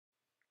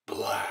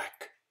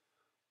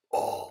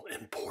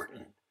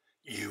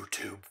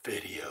YouTube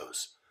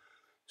videos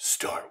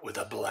start with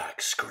a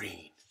black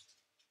screen.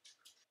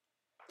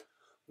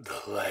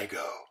 The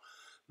Lego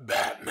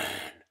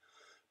Batman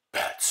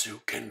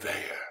Batsuit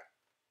Conveyor.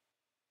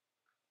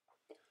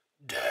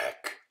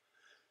 Deck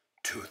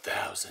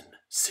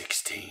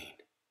 2016.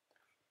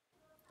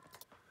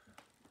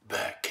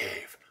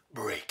 Batcave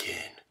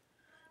Break-In,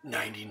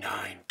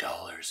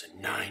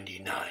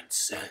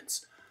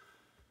 $99.99.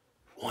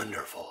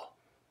 Wonderful.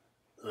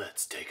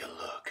 Let's take a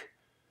look.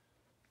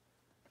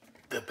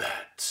 The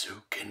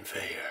Batsuit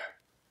Conveyor.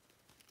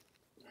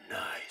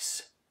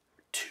 Nice.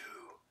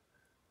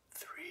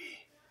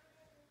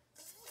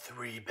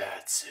 Three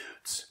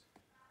Batsuits.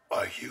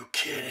 Are you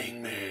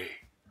kidding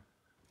me?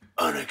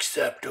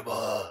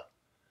 Unacceptable.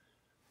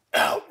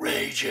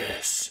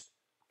 Outrageous.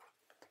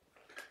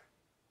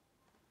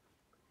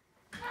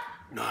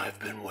 I've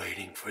been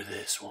waiting for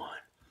this one.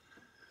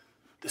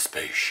 The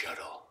space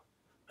shuttle.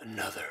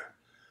 Another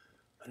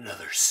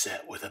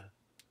set with a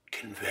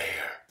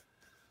conveyor.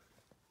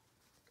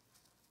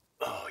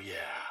 Oh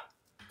yeah.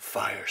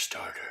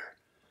 Firestarter.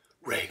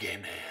 Reggae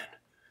Man.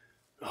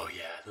 Oh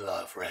yeah,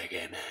 love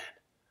Reggae Man.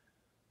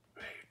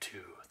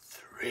 2,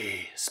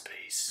 3,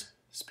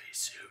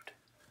 spacesuit.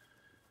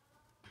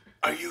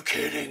 Are you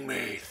kidding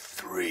me?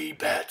 3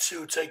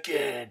 Batsuits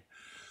again.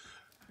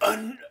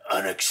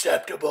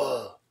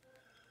 Unacceptable.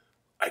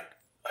 I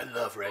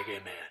love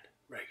Reggae Man.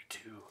 Reggae 2,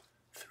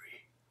 3.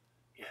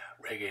 Yeah,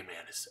 Reggae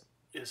Man is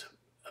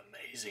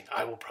amazing.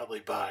 I will probably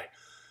buy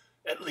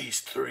at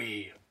least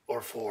 3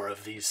 or 4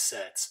 of these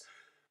sets.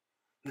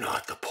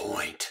 Not the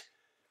point.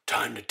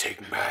 Time to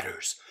take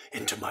matters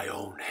into my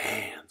own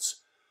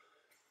hands.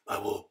 I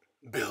will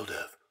build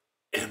a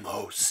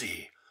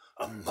MOC,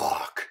 a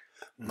mock,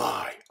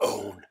 my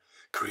own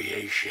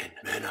creation,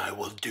 and I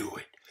will do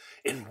it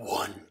in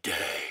 1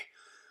 day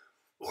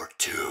or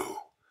 2,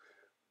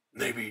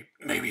 maybe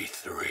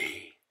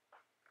 3.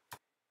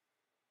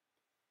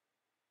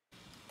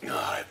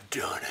 I've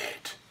done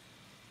it.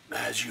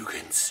 As you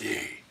can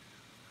see,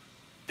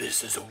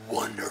 this is a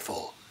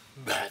wonderful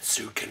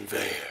Batsuit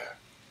Conveyor.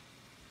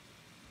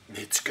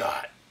 It's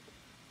got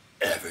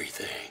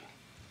everything.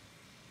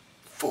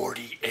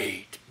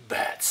 48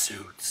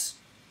 Batsuits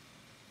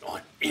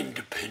on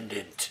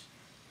independent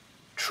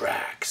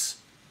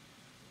tracks.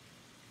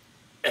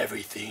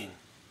 Everything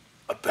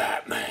a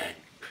Batman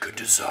could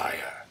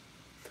desire.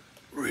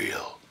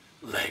 Real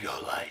Lego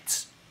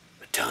lights.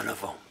 A ton of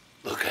them.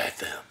 Look at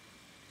them.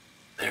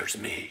 There's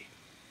me.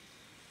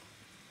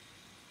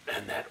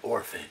 And that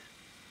orphan.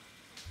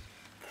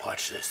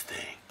 Watch this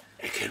thing.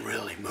 It can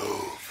really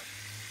move.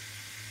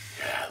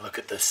 Yeah, look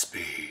at the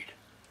speed.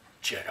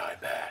 Jedi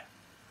Bat.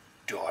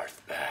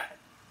 Darth Bat.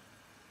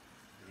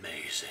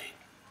 Amazing.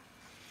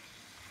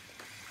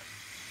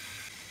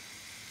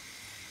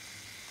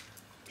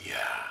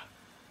 Yeah.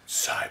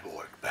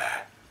 Cyborg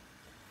Bat.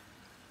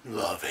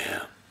 Love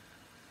him.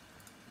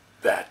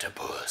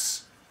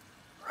 Batapus.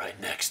 Right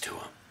next to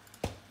him.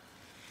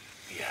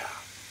 Yeah.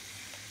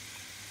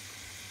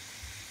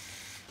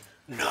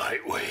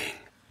 Nightwing.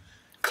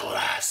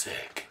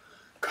 Classic.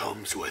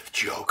 Comes with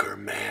Joker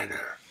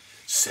Manor.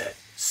 Set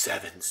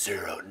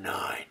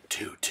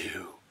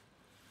 70922.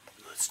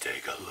 Let's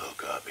take a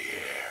look up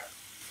here.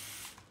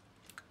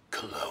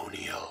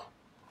 Colonial.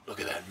 Look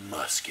at that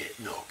musket,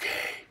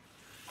 okay.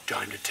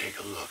 Time to take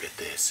a look at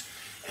this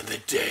in the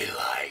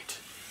daylight.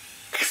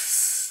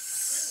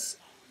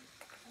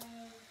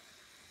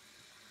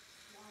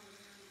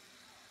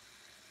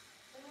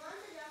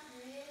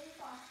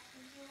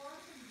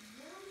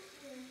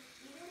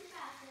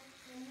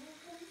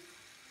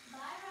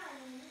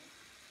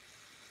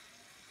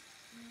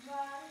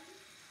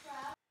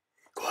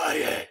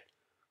 Quiet.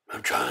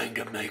 I'm trying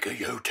to make a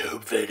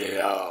YouTube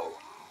video.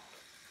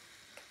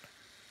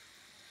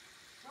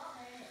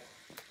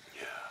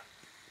 Yeah.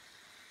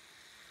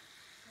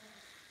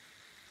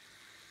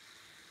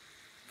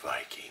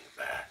 Viking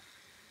Bat.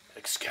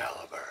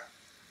 Excalibur.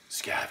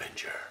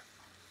 Scavenger.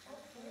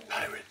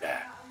 Pirate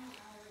Bat.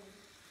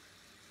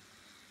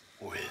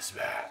 Whiz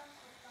Bat.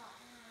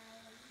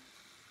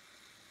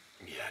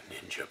 Yeah,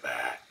 Ninja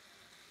Bat.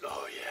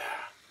 Oh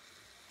yeah.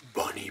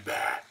 Bunny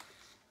Bat.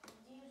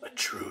 A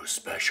true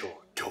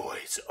special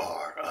Toys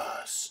R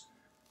Us.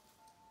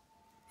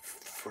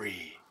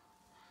 Free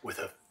with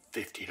a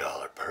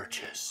 $50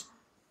 purchase.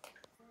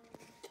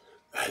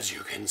 As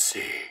you can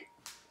see,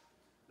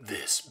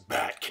 this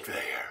Bat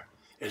Conveyor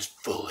is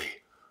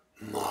fully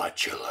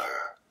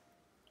modular.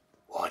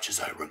 Watch as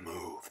I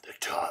remove the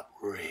top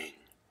ring.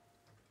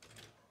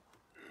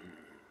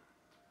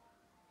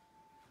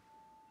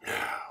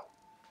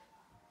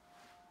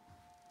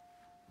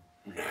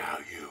 Now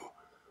you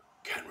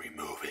can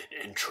remove it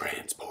and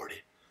transport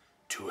it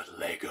to a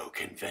Lego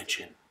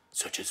convention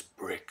such as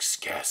Bricks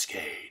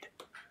Cascade.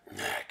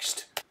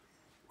 Next,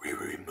 we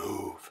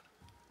remove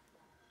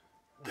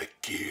the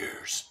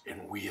gears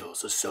and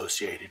wheels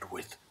associated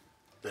with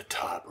the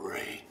top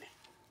ring.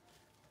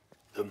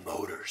 The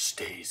motor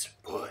stays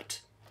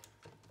put,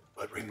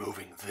 but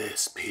removing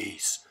this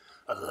piece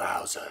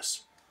allows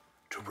us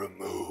to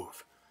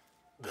remove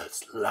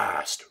this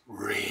last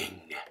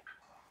ring.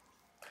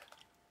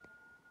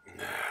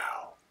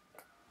 Now,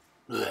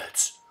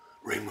 let's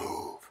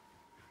remove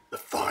the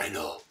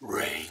final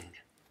ring.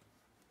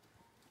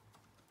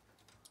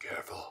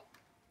 Careful.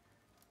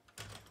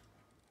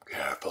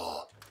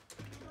 Careful.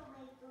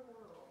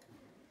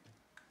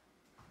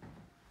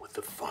 With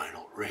the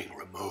final ring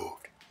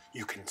removed,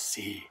 you can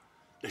see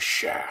the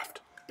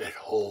shaft that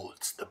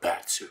holds the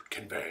Batsuit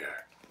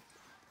conveyor.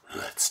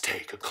 Let's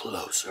take a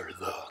closer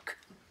look.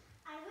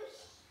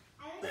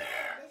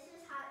 There.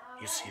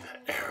 You see the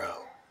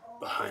arrow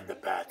behind the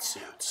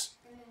Batsuits.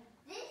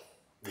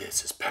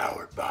 This is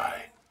powered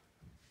by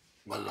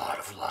a lot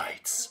of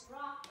lights.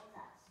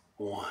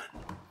 1,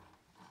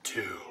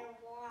 2,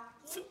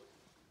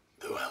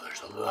 well,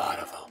 there's a lot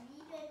of them.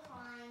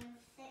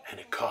 And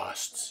it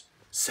costs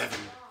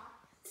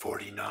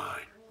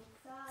 $7.49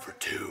 for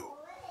 2.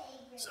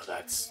 So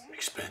that's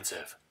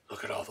expensive.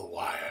 Look at all the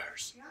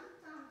wires.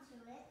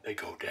 They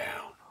go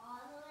down.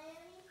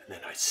 And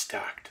then I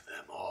stacked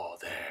them all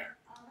there.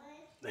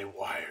 They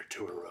wire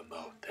to a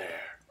remote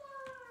there.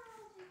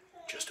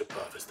 Just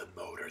above is the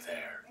motor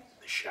there,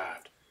 the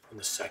shaft, and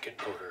the second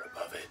motor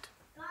above it.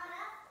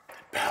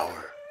 That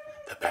power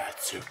the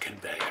Batsuit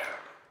conveyor.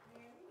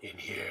 In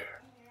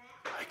here,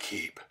 I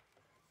keep,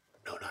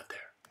 no, not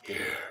there,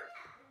 here,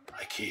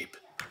 I keep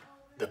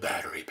the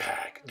battery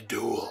pack, the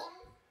dual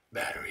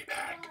battery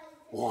pack.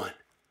 One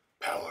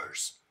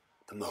powers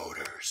the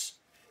motors,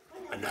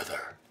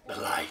 another the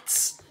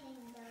lights.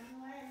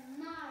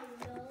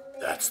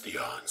 That's the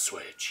on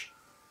switch.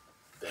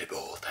 They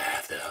both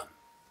have them.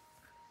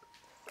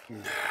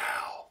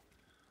 Now,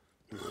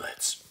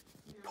 let's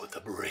put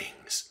the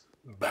rings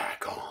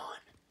back on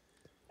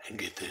and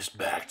get this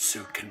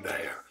Batsuit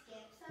conveyor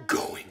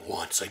going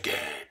once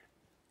again.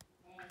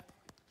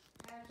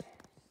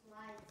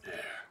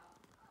 There.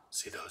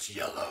 See those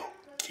yellow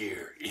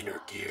gear,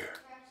 inner gear?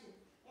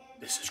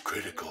 This is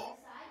critical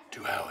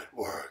to how it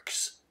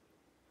works.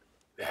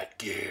 That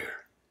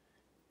gear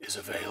is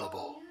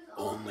available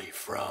only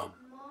from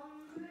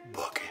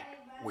Bucket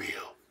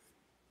Wheel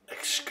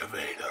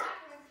Excavator,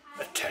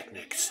 a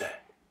Technic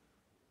set,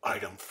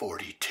 item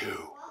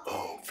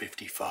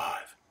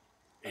 42055.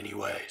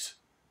 Anyways,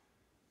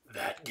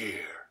 that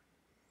gear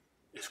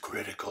is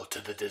critical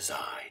to the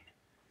design.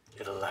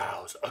 It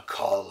allows a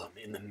column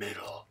in the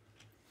middle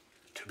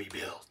to be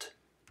built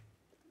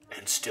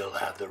and still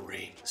have the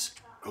rings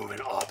move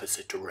in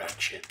opposite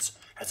directions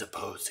as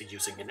opposed to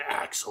using an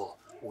axle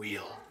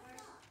wheel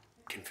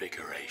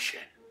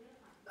configuration.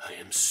 I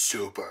am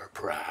super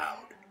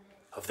proud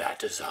of that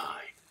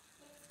design.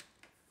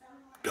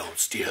 Don't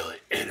steal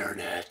it,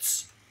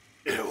 internets.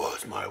 It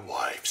was my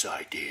wife's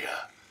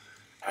idea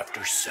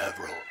after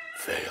several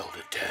failed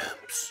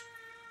attempts.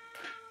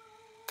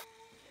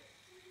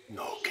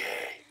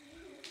 Okay,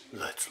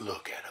 let's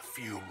look at a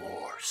few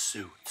more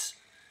suits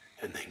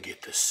and then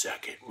get the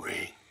second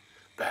ring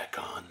back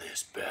on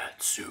this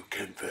Batsuit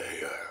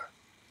conveyor.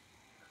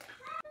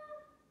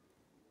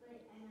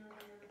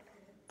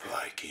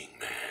 Viking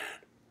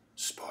Man,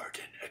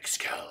 Spartan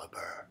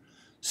Excalibur,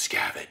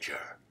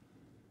 Scavenger,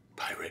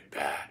 Pirate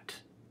Bat,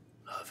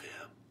 love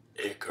him,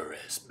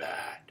 Icarus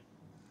Bat,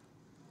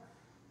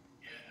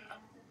 yeah,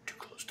 too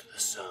close to the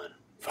sun,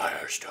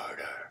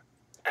 Firestarter,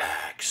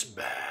 Axe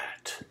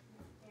Bat.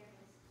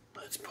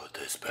 Let's put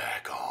this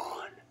back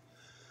on.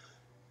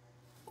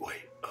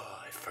 Wait,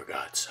 I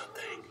forgot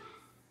something.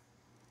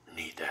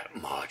 Need that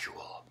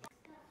module.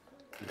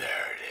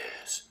 There it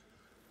is.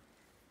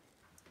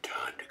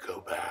 Time to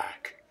go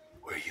back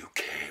where you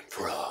came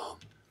from.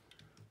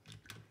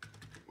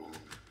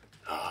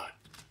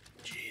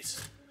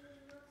 Jeez.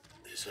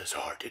 This is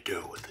hard to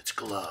do with its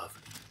glove.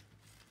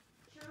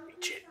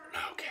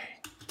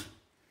 Okay.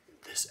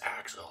 This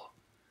axle.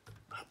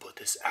 I'll put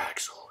this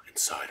axle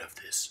inside of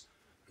this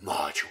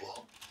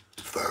module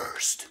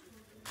first.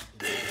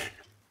 Then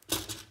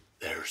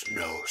there's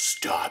no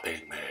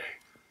stopping me.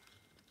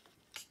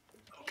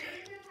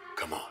 Okay,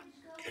 come on,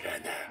 get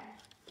in there.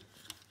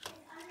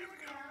 Here we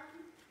go.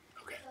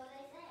 Okay,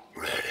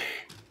 ready.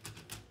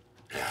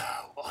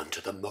 Now,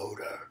 onto the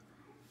motor.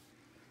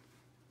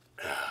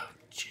 Oh,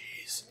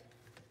 jeez.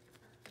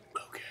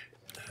 Okay,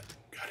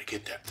 gotta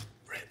get that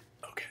right.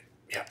 Okay,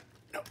 yeah,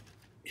 no,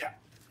 yeah,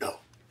 no,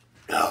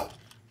 no,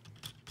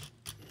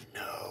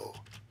 no. Oh,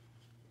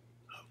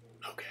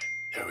 okay,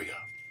 there we go.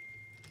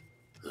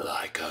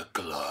 Like a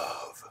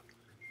glove.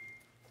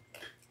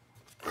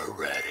 We're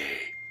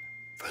ready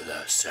for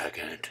the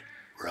second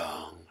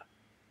rung.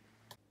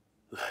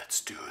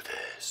 Let's do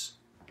this.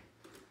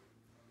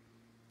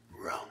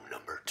 Rung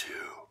number 2.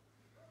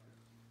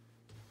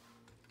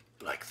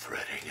 Like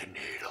threading a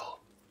needle.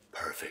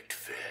 Perfect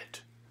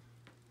fit.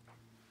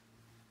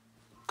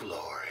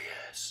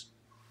 Glorious.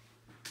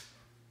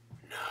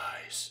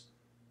 Nice.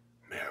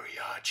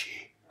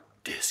 Mariachi.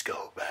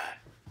 Disco bat.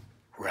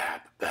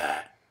 Rap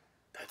bat.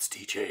 That's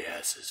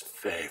DJS's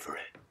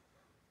favorite.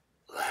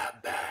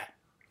 Lab bat.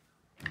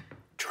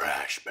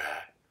 Trash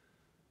bat.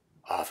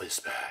 Office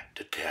bat.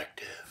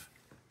 Detective.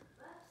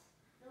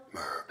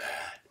 Mer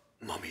bat.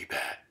 Mummy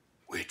bat.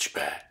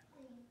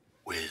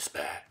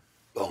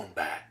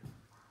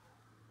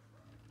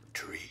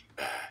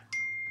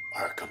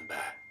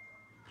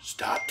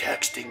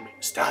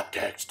 Stop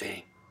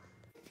texting.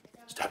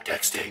 Stop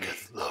texting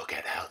and look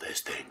at how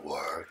this thing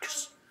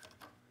works.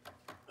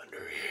 Under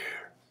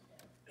here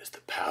is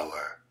the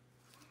power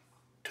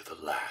to the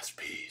last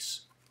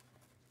piece.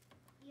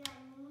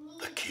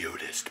 The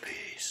cutest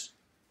piece.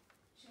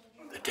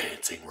 The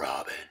dancing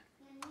robin.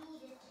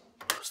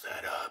 Close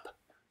that up.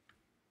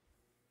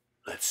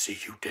 Let's see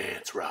you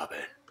dance,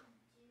 Robin.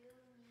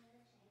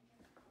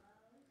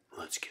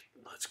 Let's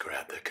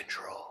grab the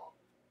control.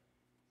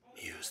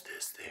 Use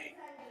this thing.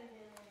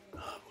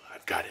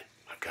 I've got it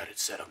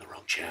set on the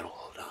wrong channel.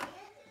 Hold on.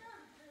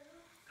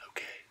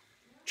 Okay.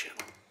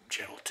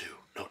 Channel 2.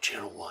 No,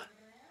 channel 1.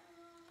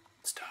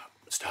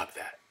 Stop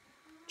that.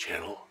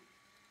 There we go.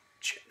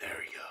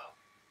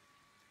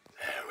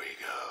 There we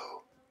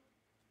go.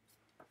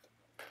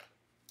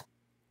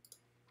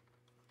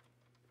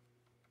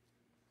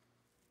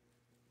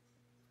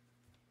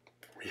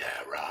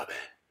 Yeah,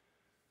 Robin.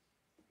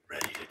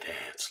 Ready to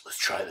dance. Let's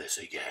try this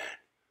again.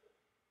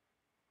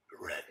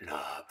 Red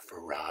knob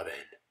for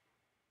Robin.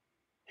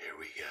 Here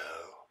we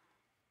go.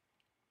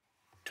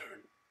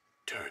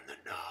 Turn the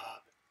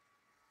knob,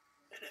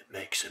 and it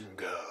makes him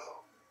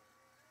go.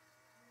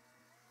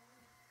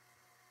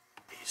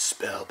 He's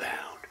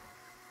spellbound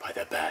by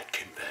the Bat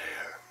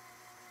Conveyor.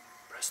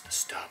 Press the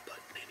stop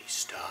button and he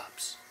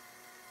stops.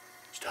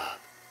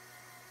 Stop.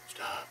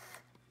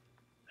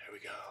 There we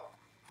go.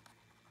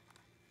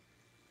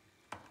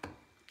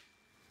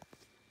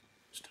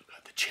 Still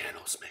got the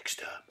channels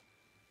mixed up.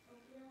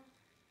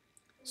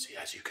 See,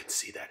 as you can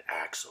see, that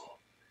axle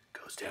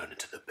goes down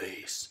into the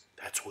base.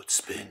 That's what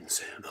spins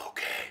him.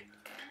 Okay,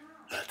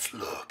 let's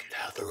look at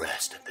how the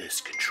rest of this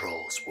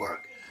controls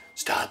work.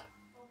 Stop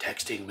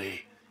texting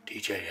me,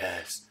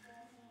 DJS.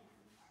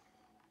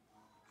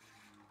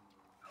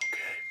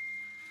 Okay,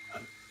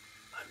 I'm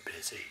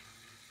busy.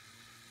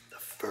 The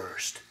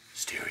first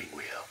steering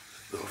wheel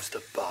moves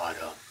the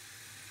bottom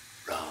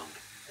rung,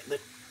 and the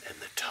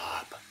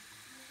top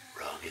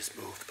rung is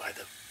moved by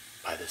the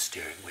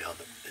steering wheel.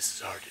 This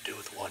is hard to do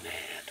with one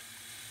hand.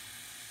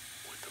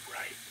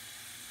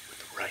 With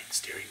the right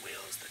steering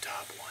wheel is the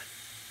top one.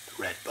 The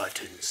red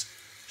buttons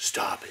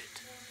stop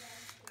it.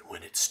 And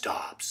when it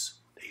stops,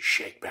 they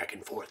shake back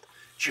and forth,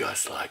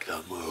 just like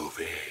the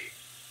movie.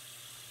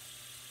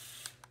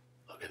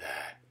 Look at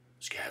that.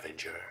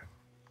 Scavenger.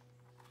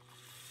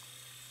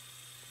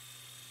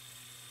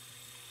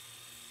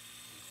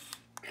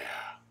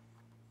 Yeah.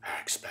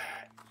 Axe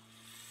bat.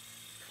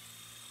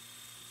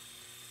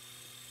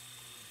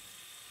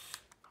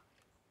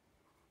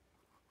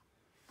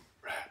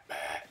 Rat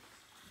bat.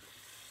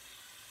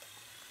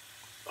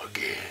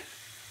 Again,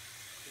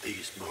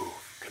 these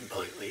move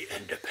completely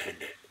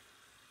independent.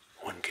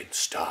 One can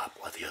stop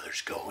while the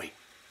other's going.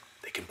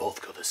 They can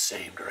both go the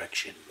same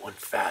direction, one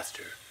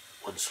faster,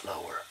 one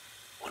slower,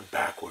 one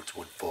backwards,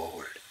 one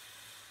forward.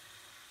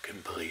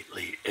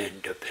 Completely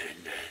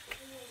independent.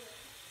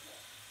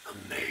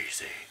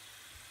 Amazing.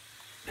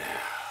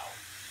 Now,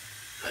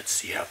 let's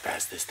see how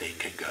fast this thing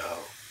can go.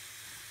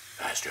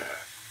 Faster,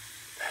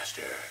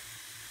 faster,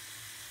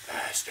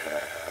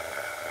 faster.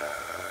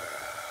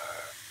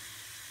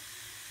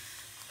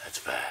 That's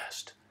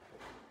fast.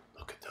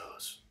 Look at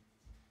those.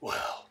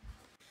 Well,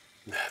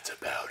 that's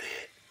about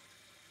it.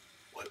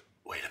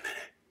 Wait a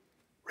minute.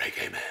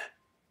 Reggae Man.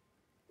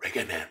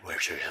 Reggae Man,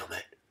 where's your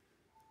helmet?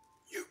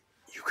 You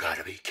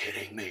gotta be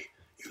kidding me.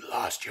 You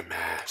lost your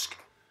mask.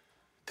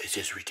 This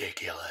is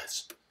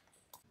ridiculous.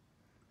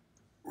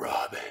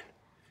 Robin,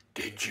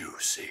 did you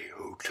see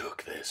who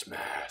took this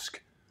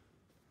mask?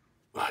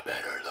 I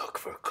better look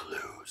for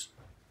clues.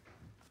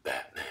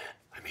 Batman,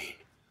 me.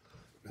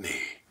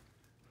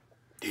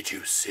 Did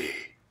you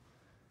see?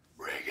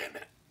 Reggae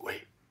Man,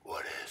 wait,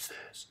 what is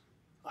this?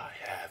 I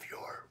have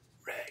your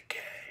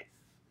Reggae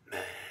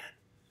Man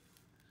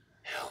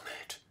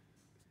helmet.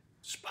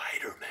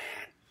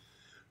 Spider-Man.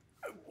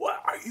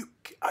 What,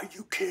 are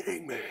you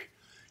kidding me?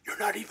 You're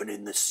not even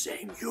in the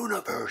same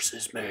universe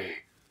as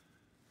me.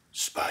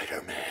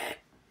 Spider-Man,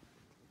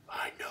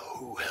 I know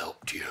who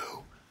helped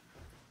you.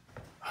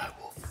 I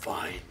will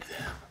find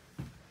them.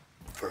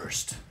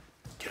 First,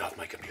 get off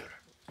my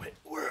computer. Wait,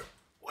 where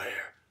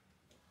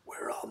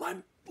are all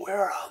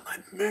my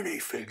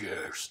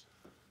minifigures?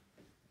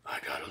 I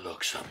gotta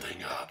look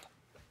something up.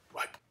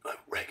 What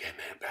Reggae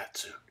Man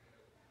Batsuit.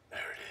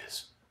 There it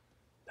is.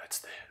 That's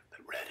the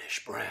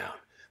reddish brown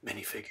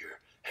minifigure.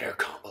 Hair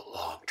combo,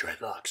 long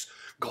dreadlocks,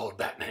 gold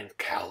Batman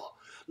cowl,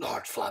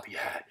 large floppy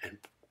hat, and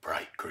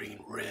bright green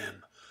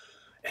rim,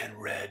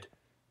 and red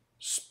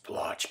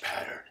splotch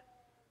pattern.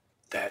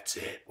 That's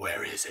it.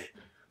 Where is it?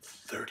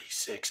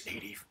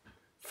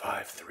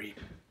 36853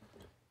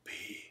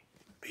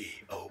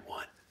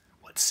 B01.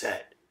 What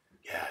set?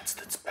 Yeah, it's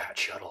the Bat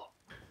Shuttle.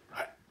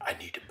 I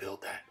need to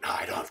build that. No,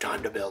 I don't have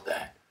time to build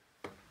that.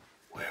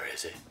 Where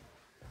is it?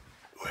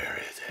 Where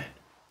is it?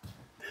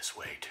 This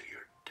way to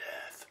your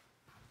death.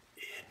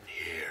 In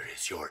here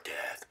is your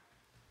death.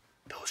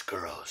 Those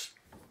girls,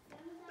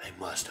 they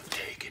must have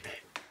taken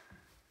it.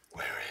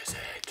 Where is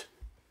it?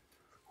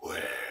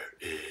 Where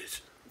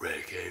is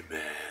Reggae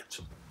Man's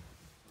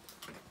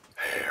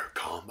hair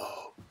combo?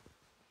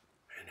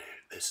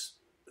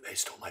 They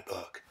stole my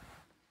book.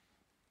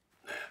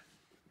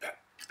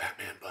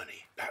 Batman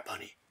Bunny. Bat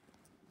Bunny.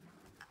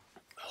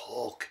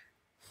 Hulk.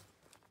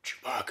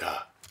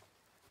 Chewbacca.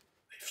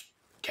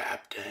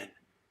 Captain.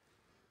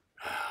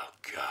 Oh,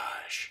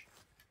 gosh.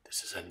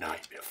 This is a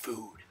nightmare.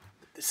 Food.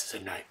 This is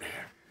a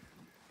nightmare.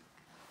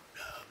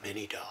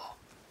 Mini doll.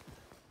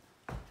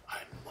 I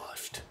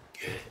must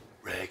get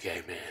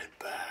Reggae Man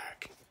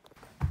back.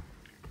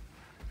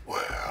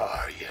 Where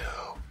are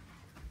you?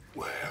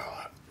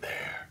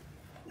 There?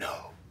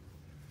 No.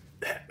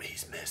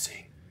 He's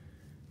missing.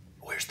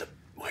 Where's the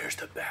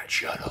Bat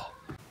Shuttle?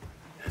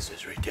 This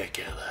is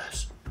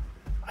ridiculous.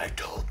 I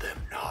told them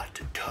not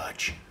to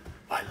touch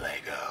my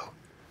Lego.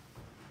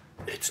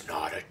 It's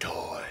not a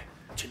toy.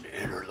 It's an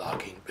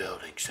interlocking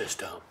building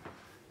system.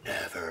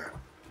 Never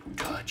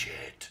touch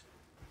it.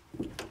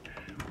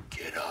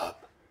 Get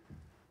up.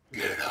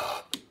 Get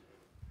up.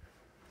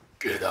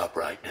 Get up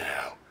right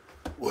now.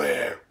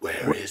 Where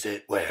is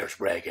it? Where's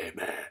Reggae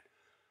Man?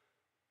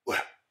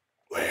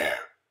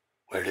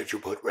 Where did you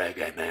put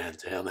Reggae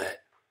Man's helmet?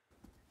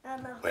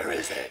 Where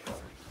is it?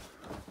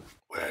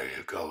 Where are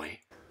you going?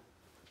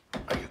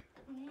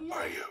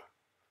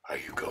 Are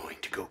you going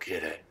to go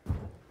get it?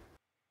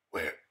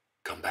 Where?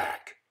 Come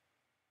back.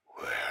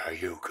 Where are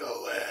you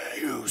going?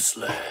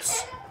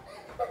 Useless.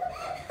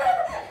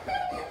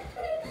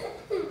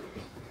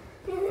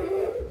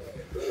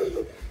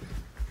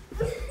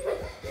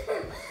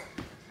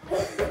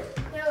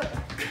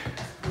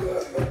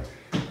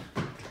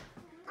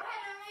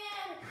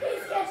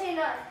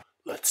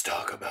 Let's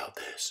talk about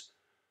this.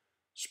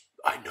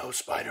 I know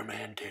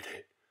Spider-Man did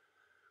it.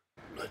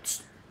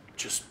 Let's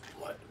just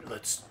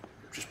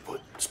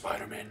put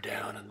Spider-Man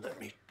down and let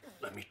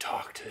me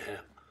talk to him.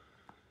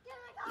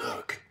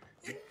 Look,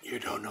 you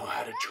don't know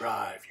how to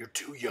drive. You're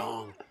too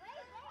young,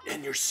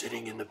 and you're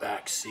sitting in the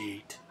back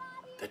seat.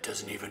 That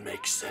doesn't even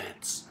make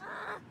sense.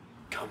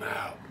 Come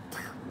out.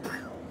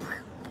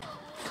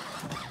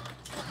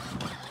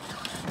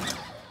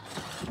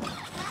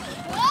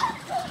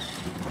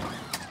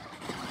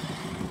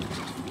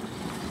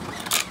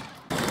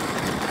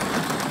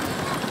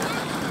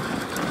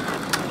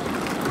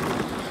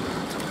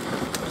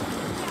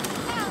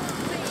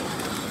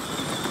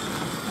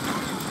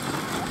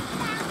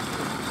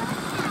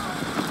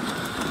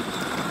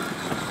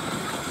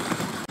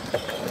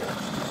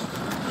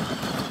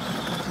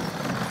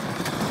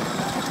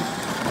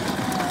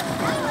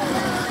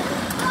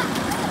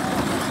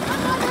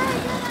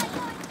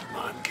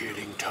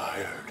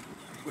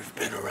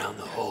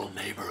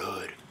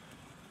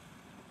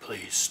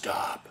 Please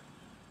stop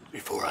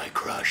before I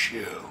crush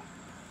you.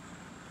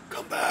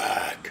 Come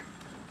back.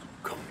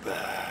 Come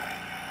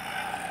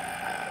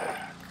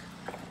back.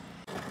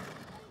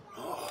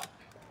 Oh,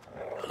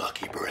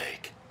 lucky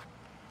break.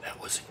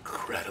 That was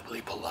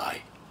incredibly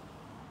polite.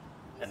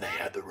 And they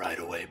had the right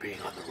of way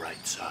being on the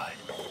right side.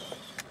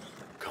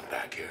 Come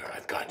back here.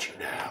 I've got you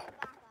now.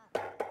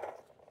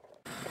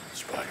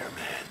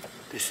 Spider-Man,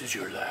 this is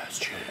your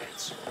last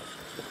chance.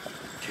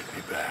 Give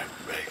me back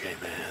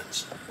Reggae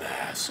Man's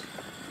mask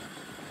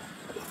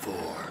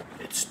before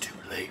it's too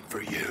late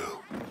for you.